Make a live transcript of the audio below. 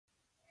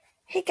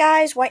Hey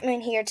guys, White Moon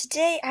here.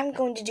 Today I'm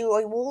going to do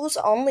a Wolves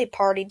Only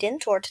Party Den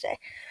tour today.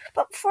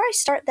 But before I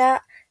start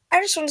that,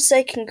 I just want to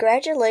say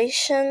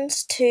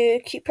congratulations to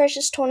Cute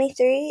Precious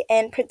 23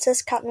 and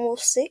Princess Cotton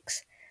Wolf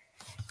 6.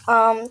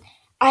 Um,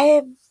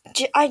 I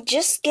I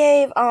just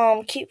gave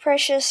Cute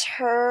Precious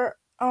her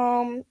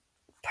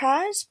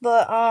prize,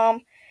 but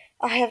I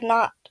have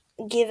not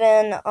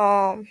given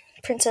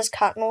Princess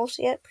Cotton Wolf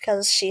yet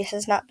because she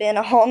has not been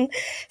on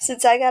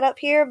since I got up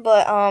here.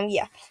 But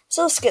yeah.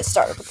 So let's get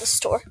started with this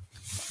tour.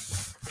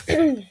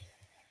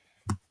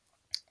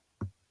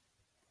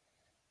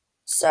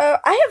 So,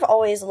 I have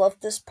always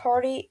loved this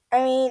party.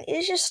 I mean,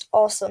 it's just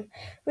awesome.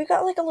 We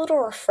got like a little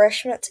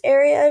refreshments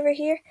area over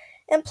here.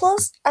 And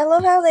plus, I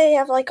love how they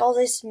have like all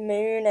this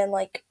moon and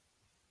like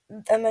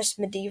almost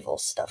medieval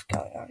stuff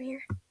going on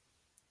here.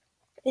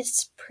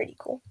 It's pretty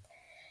cool.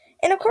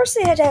 And of course,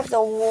 they had to have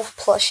the wolf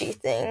plushie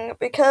thing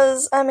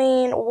because, I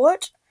mean,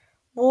 what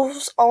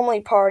wolves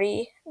only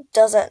party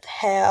doesn't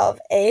have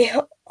a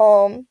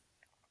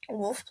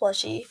wolf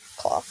plushie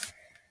claw?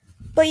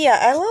 But yeah,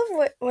 I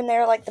love when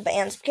they're like the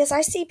bands because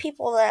I see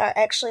people that are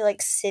actually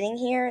like sitting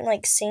here and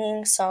like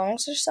singing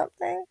songs or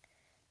something.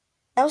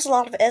 That was a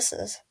lot of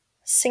S's.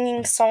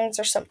 Singing songs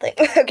or something.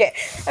 Okay,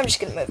 I'm just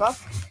gonna move on.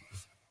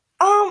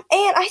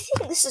 And I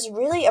think this is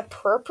really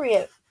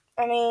appropriate.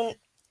 I mean,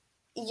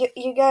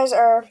 you guys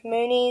are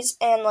Moonies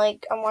and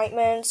like I'm White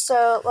Moon,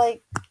 so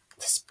like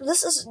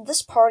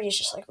this party is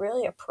just like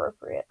really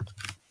appropriate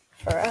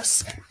for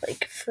us,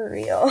 like for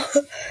real.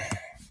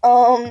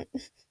 um.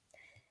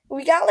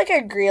 We got like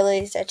a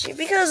Greeley statue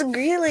because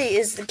Greeley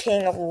is the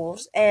king of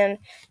wolves and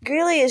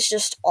Greeley is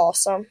just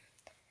awesome.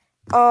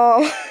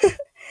 Um,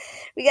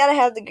 we gotta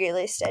have the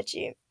Greeley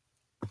statue.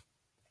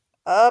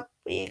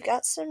 We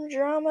got some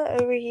drama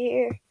over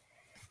here.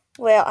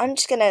 Well, I'm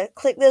just gonna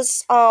click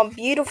this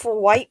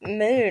beautiful white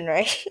moon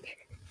right here.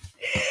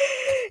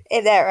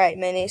 Is that right,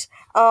 minis?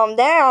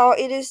 Now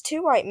it is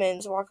two white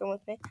moons walking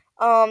with me.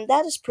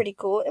 That is pretty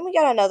cool. And we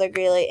got another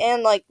Greeley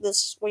and like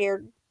this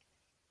weird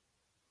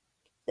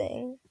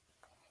thing.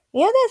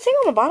 Yeah, that thing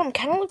on the bottom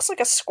kind of looks like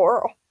a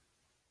squirrel.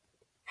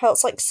 How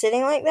it's like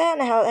sitting like that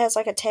and how it has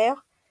like a tail.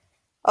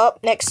 Up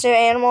next to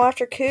Animal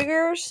After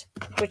Cougars,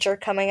 which are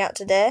coming out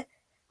today.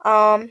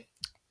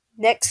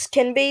 Next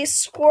can be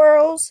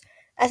squirrels.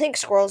 I think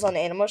squirrels on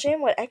Animal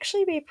Jam would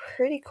actually be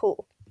pretty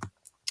cool.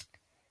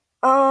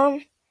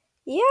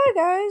 Yeah,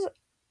 guys.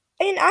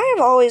 And I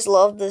have always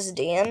loved this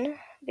den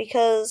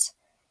because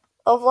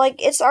of like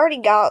it's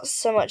already got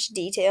so much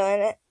detail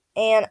in it.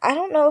 And I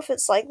don't know if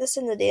it's like this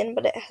in the den,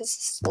 but it has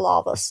this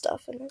lava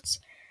stuff and it's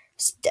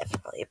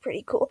definitely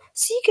pretty cool.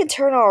 So you can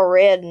turn all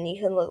red and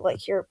you can look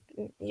like you're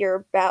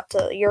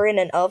in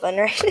an oven,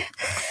 right?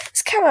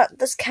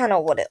 That's kinda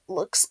what it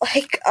looks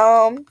like.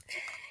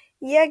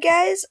 Yeah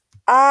guys,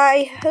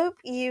 I hope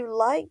you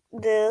like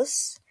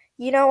this.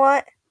 You know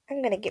what?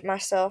 I'm gonna get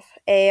myself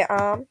a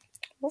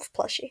wolf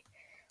plushie.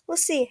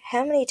 Let's see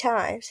how many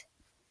times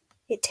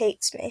it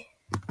takes me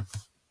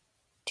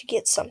to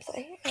get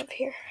something up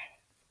here.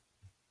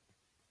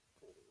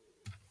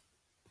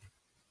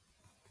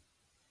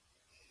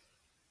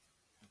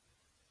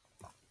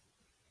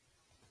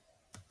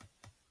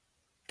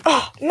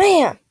 Oh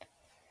man,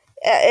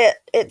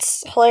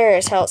 it's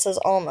hilarious how it says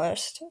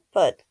almost,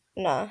 but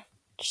no,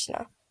 just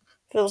no.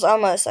 If it was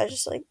almost, I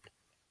just like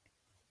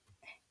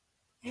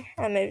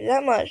I moved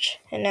that much,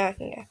 and now I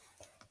can go.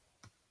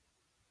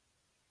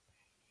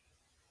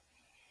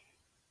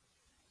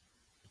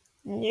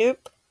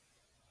 Nope.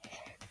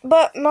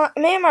 But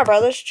me and my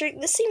brother's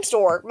trick, this seems to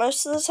work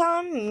most of the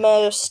time.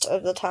 Most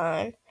of the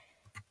time,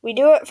 we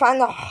do it.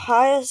 Find the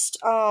highest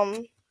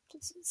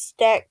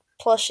stack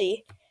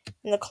plushie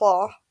in the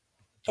claw,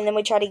 and then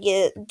we try to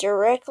get it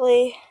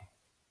directly.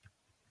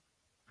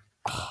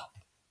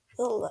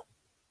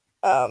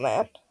 Oh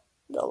man,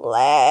 the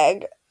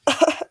lag.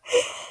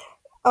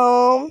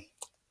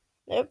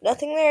 Nope,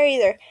 nothing there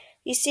either.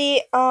 You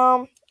see,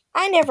 I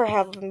never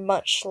have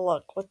much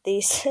luck with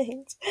these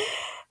things.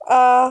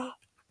 And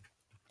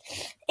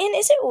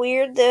is it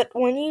weird that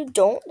when you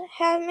don't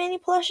have many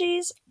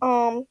plushies,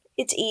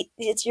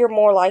 it's you're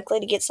more likely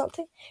to get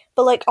something?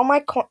 But like on my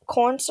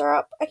corn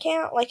syrup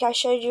account, like I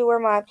showed you where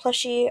my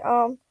plushie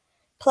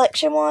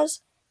collection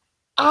was,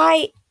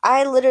 I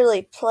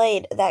literally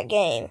played that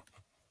game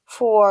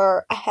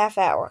for a half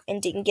hour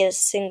and didn't get a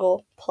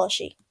single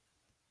plushie.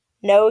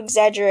 No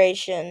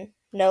exaggeration,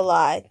 no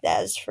lie,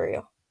 that is for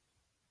real.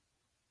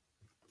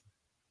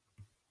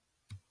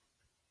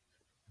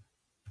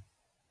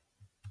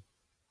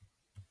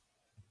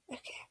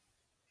 Okay,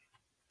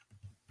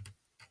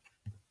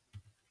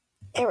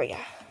 there we go.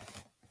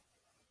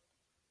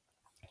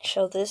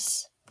 Show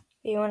this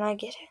you when I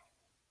get it.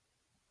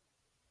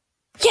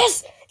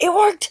 Yes, it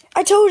worked.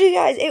 I told you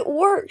guys, it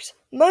works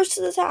most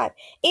of the time.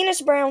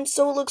 Enos Brown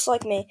still looks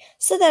like me,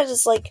 so that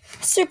is like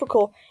super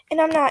cool. And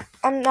I'm not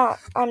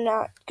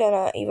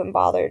gonna even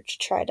bother to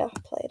try to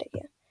play it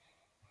again.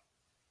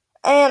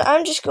 And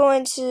I'm just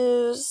going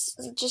to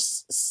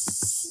just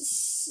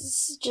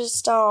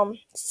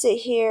sit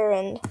here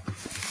and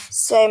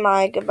say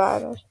my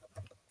goodbye.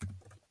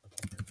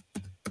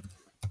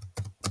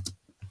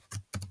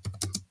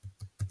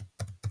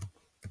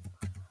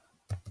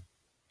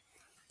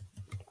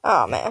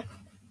 Oh, man.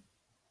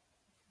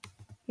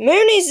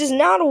 Moonies is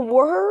not a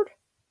word?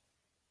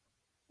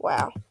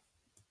 Wow.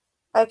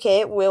 Okay,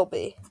 it will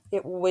be.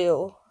 It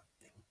will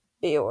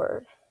be a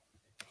word.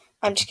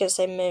 I'm just gonna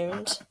say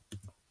moons.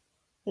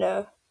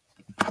 No.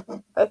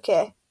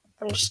 Okay.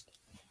 I'm just...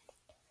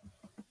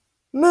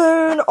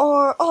 Moon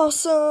are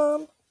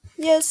awesome!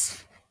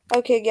 Yes.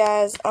 Okay,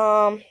 guys,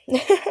 I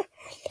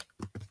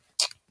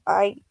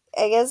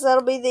guess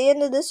that'll be the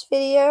end of this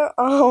video.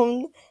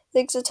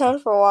 Thanks a ton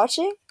for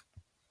watching.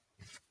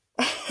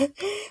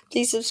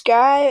 Please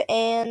subscribe,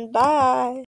 and bye!